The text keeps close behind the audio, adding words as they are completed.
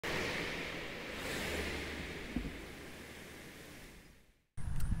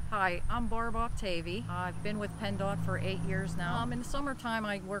Hi, I'm Barb Octavi. I've been with PennDOT for 8 years now. In the summertime,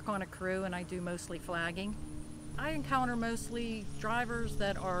 I work on a crew and I do mostly flagging. I encounter mostly drivers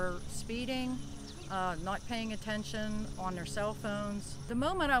that are speeding, not paying attention on their cell phones. The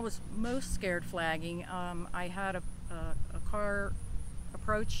moment I was most scared flagging, I had a car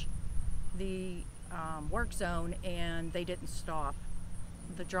approach the work zone and they didn't stop.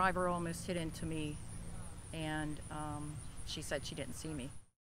 The driver almost hit into me and she said she didn't see me.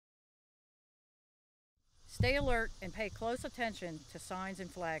 Stay alert and pay close attention to signs and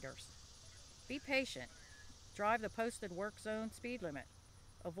flaggers. Be patient. Drive the posted work zone speed limit.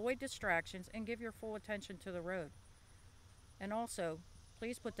 Avoid distractions and give your full attention to the road. And also,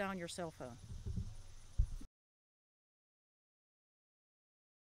 please put down your cell phone.